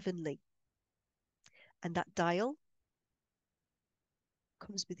heavenly. And that dial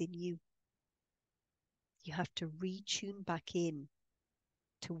comes within you. You have to retune back in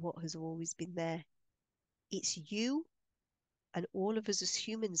to what has always been there. It's you and all of us as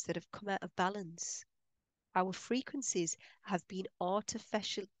humans that have come out of balance. Our frequencies have been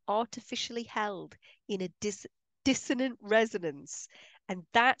artificially held in a dissonant resonance. And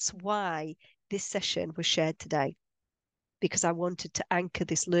that's why this session was shared today, because I wanted to anchor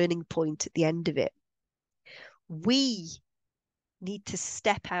this learning point at the end of it. We need to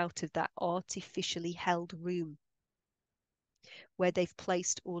step out of that artificially held room where they've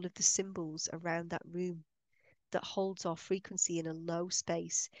placed all of the symbols around that room that holds our frequency in a low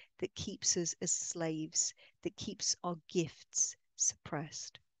space, that keeps us as slaves, that keeps our gifts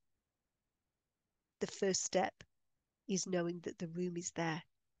suppressed. The first step is knowing that the room is there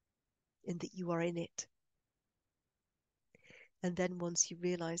and that you are in it. And then once you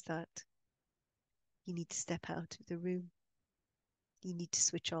realize that, you need to step out of the room. You need to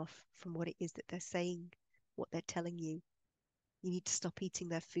switch off from what it is that they're saying, what they're telling you. You need to stop eating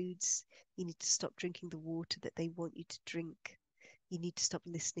their foods. You need to stop drinking the water that they want you to drink. You need to stop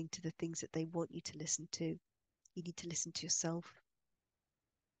listening to the things that they want you to listen to. You need to listen to yourself.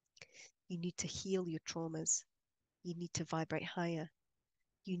 You need to heal your traumas. You need to vibrate higher.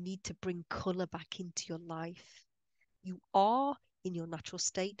 You need to bring color back into your life. You are in your natural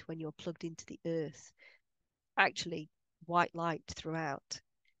state when you're plugged into the earth. Actually, white light throughout.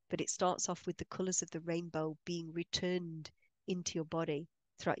 But it starts off with the colors of the rainbow being returned into your body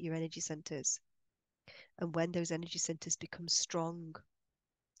throughout your energy centers. And when those energy centers become strong,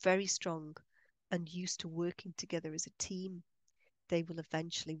 very strong, and used to working together as a team, they will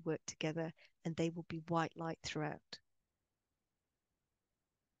eventually work together and they will be white light throughout.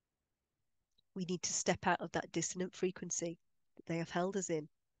 We need to step out of that dissonant frequency that they have held us in,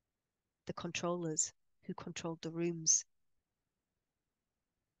 the controllers who controlled the rooms.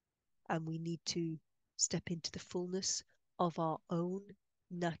 And we need to step into the fullness of our own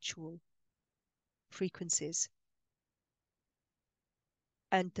natural frequencies.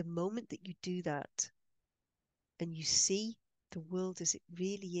 And the moment that you do that and you see the world as it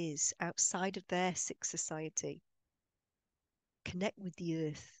really is outside of their sick society, connect with the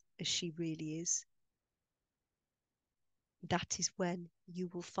earth as she really is, that is when you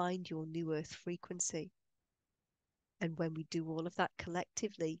will find your new earth frequency. And when we do all of that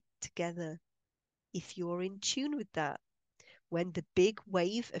collectively together, if you're in tune with that, when the big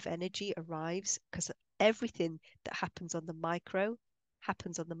wave of energy arrives, because everything that happens on the micro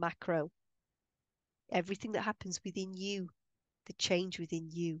happens on the macro. Everything that happens within you, the change within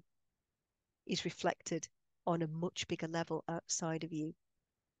you, is reflected on a much bigger level outside of you.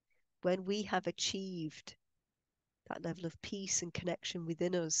 When we have achieved that level of peace and connection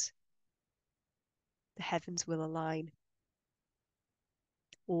within us, the heavens will align.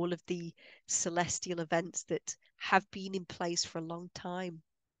 All of the celestial events that have been in place for a long time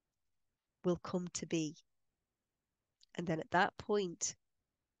will come to be. And then at that point,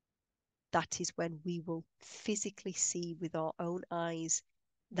 that is when we will physically see with our own eyes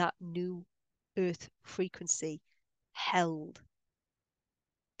that new earth frequency held.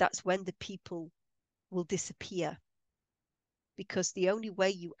 That's when the people will disappear, because the only way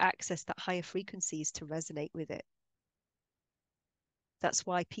you access that higher frequency is to resonate with it. That's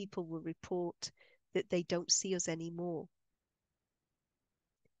why people will report that they don't see us anymore.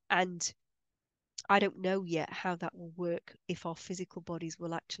 And I don't know yet how that will work, if our physical bodies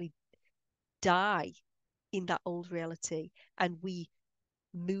will actually die in that old reality and we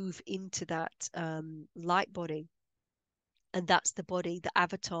move into that light body. And that's the body, the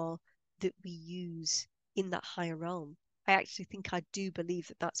avatar that we use in that higher realm. I actually think, I do believe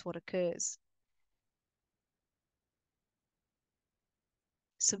that that's what occurs.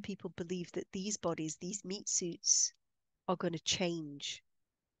 Some people believe that these bodies, these meat suits, are going to change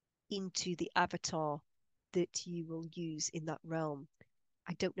into the avatar that you will use in that realm.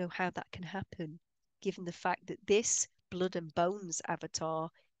 I don't know how that can happen, given the fact that this blood and bones avatar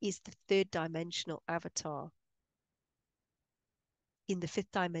is the third dimensional avatar. In the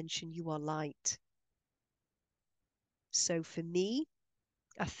fifth dimension, you are light. So for me,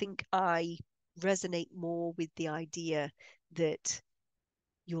 I think I resonate more with the idea that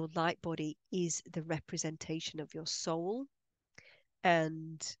your light body is the representation of your soul,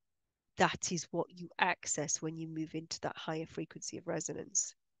 and that is what you access when you move into that higher frequency of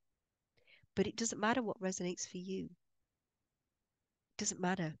resonance. But it doesn't matter what resonates for you. It doesn't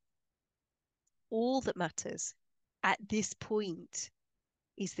matter. All that matters at this point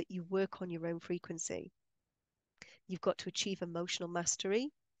is that you work on your own frequency. You've got to achieve emotional mastery.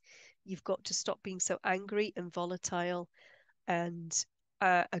 You've got to stop being so angry and volatile. And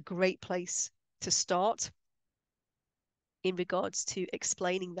a great place to start in regards to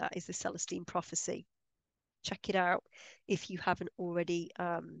explaining that is the Celestine Prophecy. Check it out if you haven't already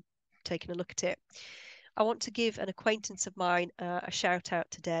taken a look at it. I want to give an acquaintance of mine a shout out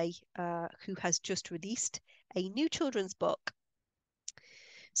today, who has just released a new children's book.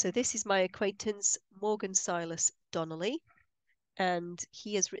 So this is my acquaintance, Morgan Silas Donnelly, and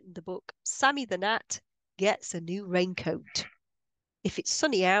he has written the book, Sammy the Gnat Gets a New Raincoat. If it's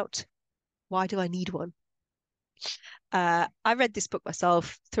sunny out, why do I need one? I read this book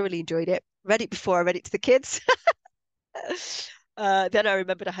myself, thoroughly enjoyed it. Read it before I read it to the kids. Then I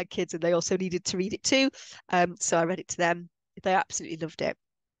remembered I had kids and they also needed to read it too. So I read it to them. They absolutely loved it.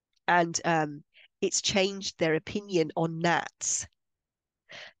 And it's changed their opinion on gnats,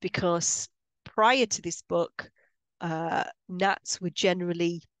 because prior to this book, gnats were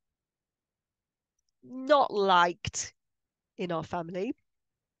generally not liked in our family,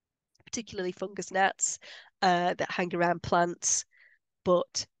 particularly fungus gnats that hang around plants.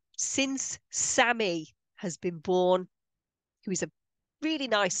 But since Sammy has been born, who is a really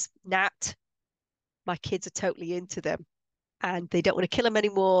nice gnat, my kids are totally into them, and they don't want to kill them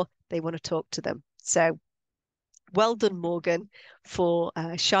anymore. They want to talk to them. So well done, Morgan, for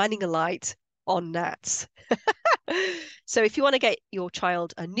shining a light on gnats. So if you want to get your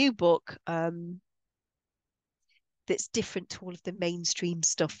child a new book that's different to all of the mainstream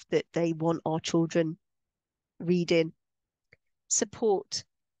stuff that they want our children reading, support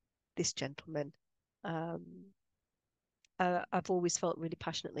this gentleman. I've always felt really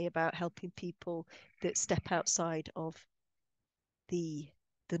passionately about helping people that step outside of the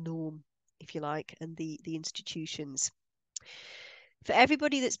norm, if you like, and the institutions. For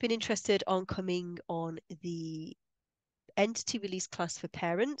everybody that's been interested on coming on the entity release class for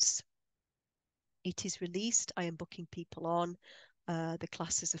parents, it is released. I am booking people on. The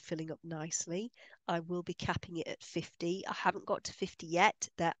classes are filling up nicely. I will be capping it at 50. I haven't got to 50 yet.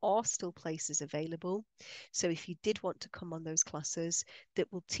 There are still places available. So if you did want to come on those classes that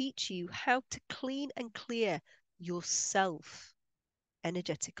will teach you how to clean and clear yourself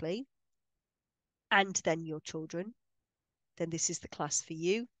energetically and then your children, then this is the class for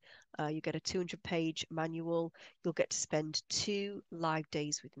you. You get a 200-page manual. You'll get to spend 2 live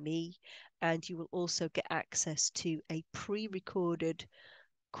days with me, and you will also get access to a pre-recorded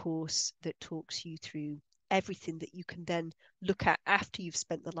course that talks you through everything that you can then look at after you've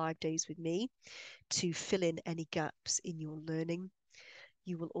spent the live days with me to fill in any gaps in your learning.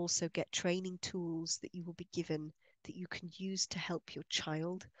 You will also get training tools that you will be given that you can use to help your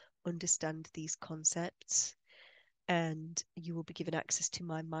child understand these concepts. And you will be given access to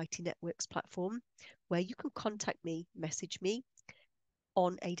my Mighty Networks platform where you can contact me, message me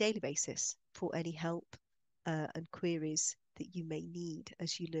on a daily basis for any help and queries that you may need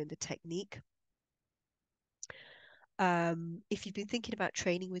as you learn the technique. If you've been thinking about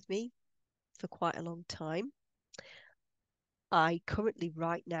training with me for quite a long time, I currently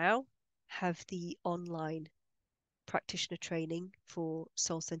right now have the online practitioner training for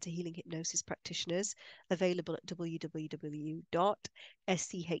Soul Center Healing Hypnosis practitioners available at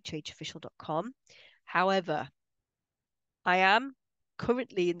www.schhhofficial.com. However, I am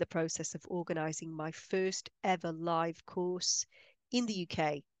currently in the process of organizing my first ever live course in the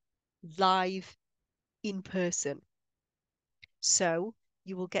UK, live in person. So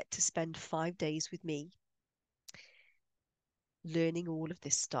you will get to spend 5 days with me learning all of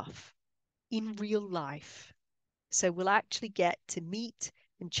this stuff in real life. So we'll actually get to meet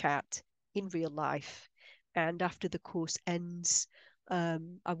and chat in real life. And after the course ends, I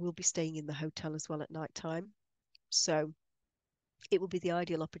will be staying in the hotel as well at night time. So it will be the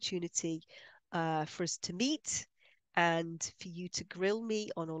ideal opportunity for us to meet and for you to grill me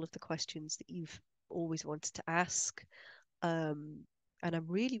on all of the questions that you've always wanted to ask. And I'm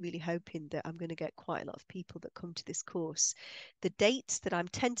really, really hoping that I'm going to get quite a lot of people that come to this course. The dates that I'm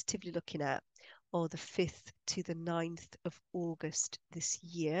tentatively looking at are the 5th to the 9th of August this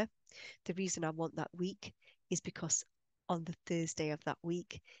year. The reason I want that week is because on the Thursday of that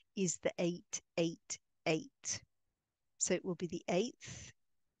week is the 888. So it will be the 8th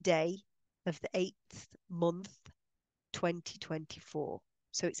day of the 8th month, 2024.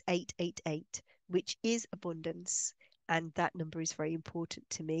 So it's 888, which is abundance. And that number is very important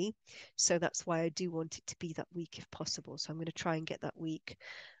to me. So that's why I do want it to be that week if possible. So I'm going to try and get that week.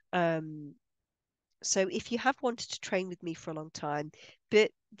 So if you have wanted to train with me for a long time,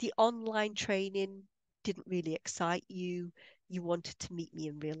 but the online training didn't really excite you, you wanted to meet me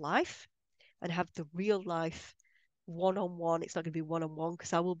in real life and have the real life one-on-one. It's not going to be one-on-one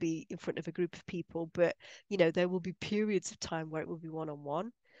because I will be in front of a group of people, but there will be periods of time where it will be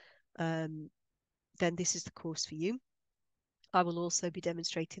one-on-one. Then this is the course for you. I will also be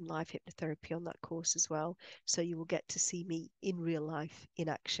demonstrating live hypnotherapy on that course as well. So you will get to see me in real life, in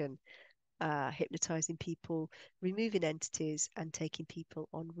action, hypnotizing people, removing entities, and taking people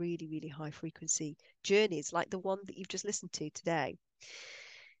on really, really high frequency journeys like the one that you've just listened to today.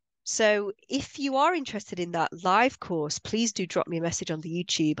 So if you are interested in that live course, please do drop me a message on the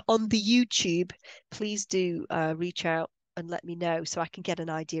YouTube. On the YouTube, please do reach out and let me know so I can get an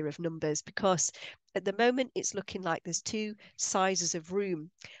idea of numbers, because at the moment it's looking like there's 2 sizes of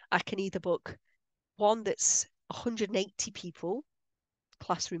room. I can either book one that's 180 people,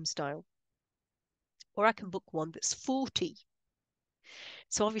 classroom style, or I can book one that's 40.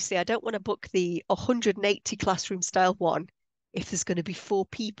 So obviously I don't want to book the 180 classroom style one if there's going to be 4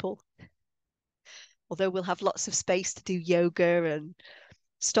 people. Although we'll have lots of space to do yoga and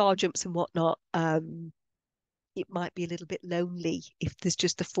star jumps and whatnot, it might be a little bit lonely if there's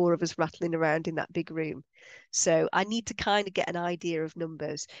just the 4 of us rattling around in that big room. So I need to kind of get an idea of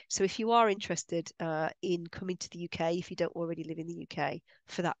numbers. So if you are interested in coming to the UK, if you don't already live in the UK,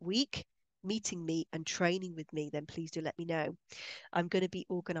 for that week, meeting me and training with me, then please do let me know. I'm going to be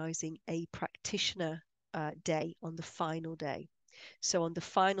organising a practitioner day on the final day. So on the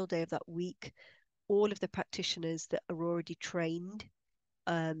final day of that week, all of the practitioners that are already trained,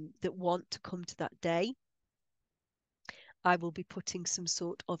 that want to come to that day, I will be putting some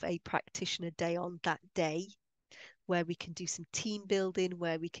sort of a practitioner day on that day where we can do some team building,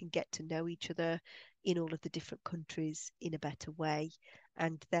 where we can get to know each other in all of the different countries in a better way.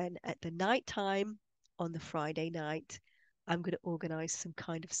 And then at the night time on the Friday night, I'm going to organize some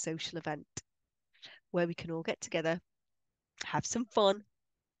kind of social event where we can all get together, have some fun,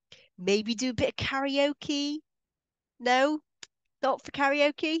 maybe do a bit of karaoke. No, not for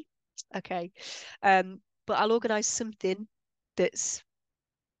karaoke. Okay. But I'll organize something that's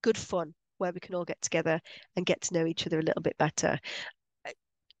good fun, where we can all get together and get to know each other a little bit better.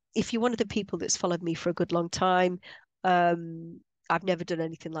 If you're one of the people that's followed me for a good long time, um, I've never done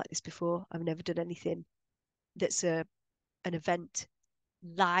anything like this before. I've never done anything that's an event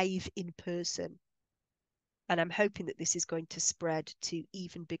live in person. And I'm hoping that this is going to spread to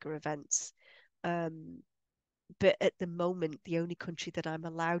even bigger events. Um, but at the moment, the only country that I'm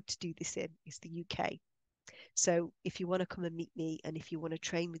allowed to do this in is the UK. So if you want to come and meet me, and if you want to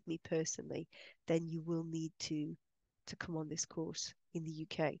train with me personally, then you will need to come on this course in the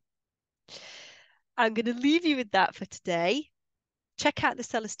UK. I'm going to leave you with that for today. Check out the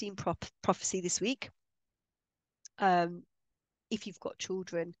Celestine Prophecy this week. If you've got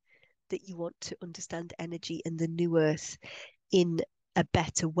children that you want to understand energy and the new earth in a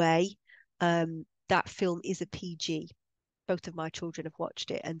better way, that film is a PG. Both of my children have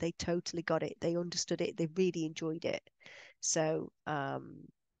watched it and they totally got it. They understood it. They really enjoyed it. So there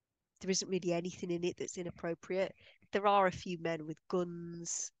isn't really anything in it that's inappropriate. There are a few men with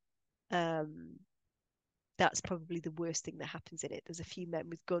guns. That's probably the worst thing that happens in it. There's a few men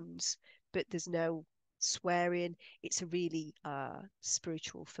with guns, but there's no swearing. It's a really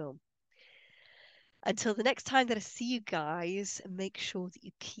spiritual film. Until the next time that I see you guys, make sure that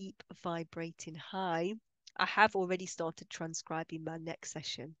you keep vibrating high. I have already started transcribing my next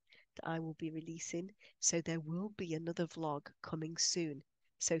session that I will be releasing. So there will be another vlog coming soon.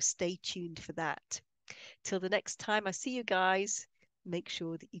 So stay tuned for that. Till the next time I see you guys, make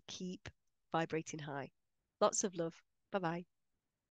sure that you keep vibrating high. Lots of love. Bye bye.